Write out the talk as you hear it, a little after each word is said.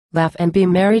Laugh and be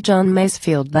merry, John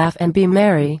Masefield. Laugh and be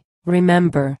merry,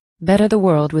 remember, better the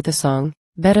world with a song,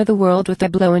 better the world with a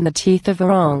blow in the teeth of a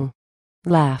wrong.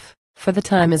 Laugh, for the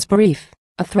time is brief,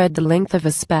 a thread the length of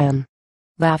a span.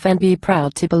 Laugh and be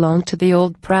proud to belong to the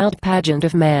old proud pageant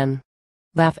of man.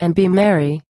 Laugh and be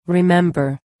merry,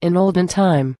 remember, in olden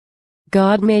time,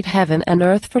 God made heaven and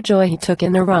earth for joy. He took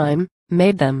in a rhyme,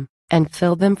 made them, and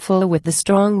filled them full with the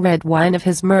strong red wine of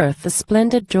his mirth, the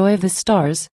splendid joy of the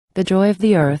stars, the joy of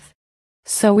the earth.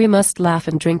 So we must laugh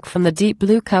and drink from the deep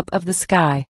blue cup of the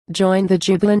sky, join the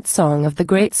jubilant song of the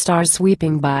great stars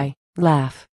sweeping by,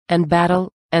 laugh, and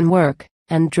battle, and work,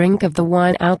 and drink of the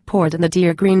wine outpoured in the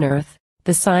dear green earth,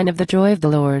 the sign of the joy of the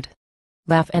Lord.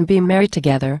 Laugh and be merry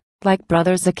together, like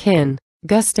brothers akin,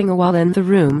 gusting a while in the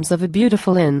rooms of a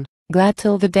beautiful inn, glad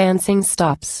till the dancing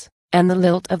stops, and the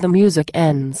lilt of the music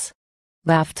ends.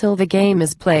 Laugh till the game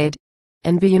is played,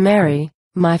 and be merry,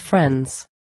 my friends.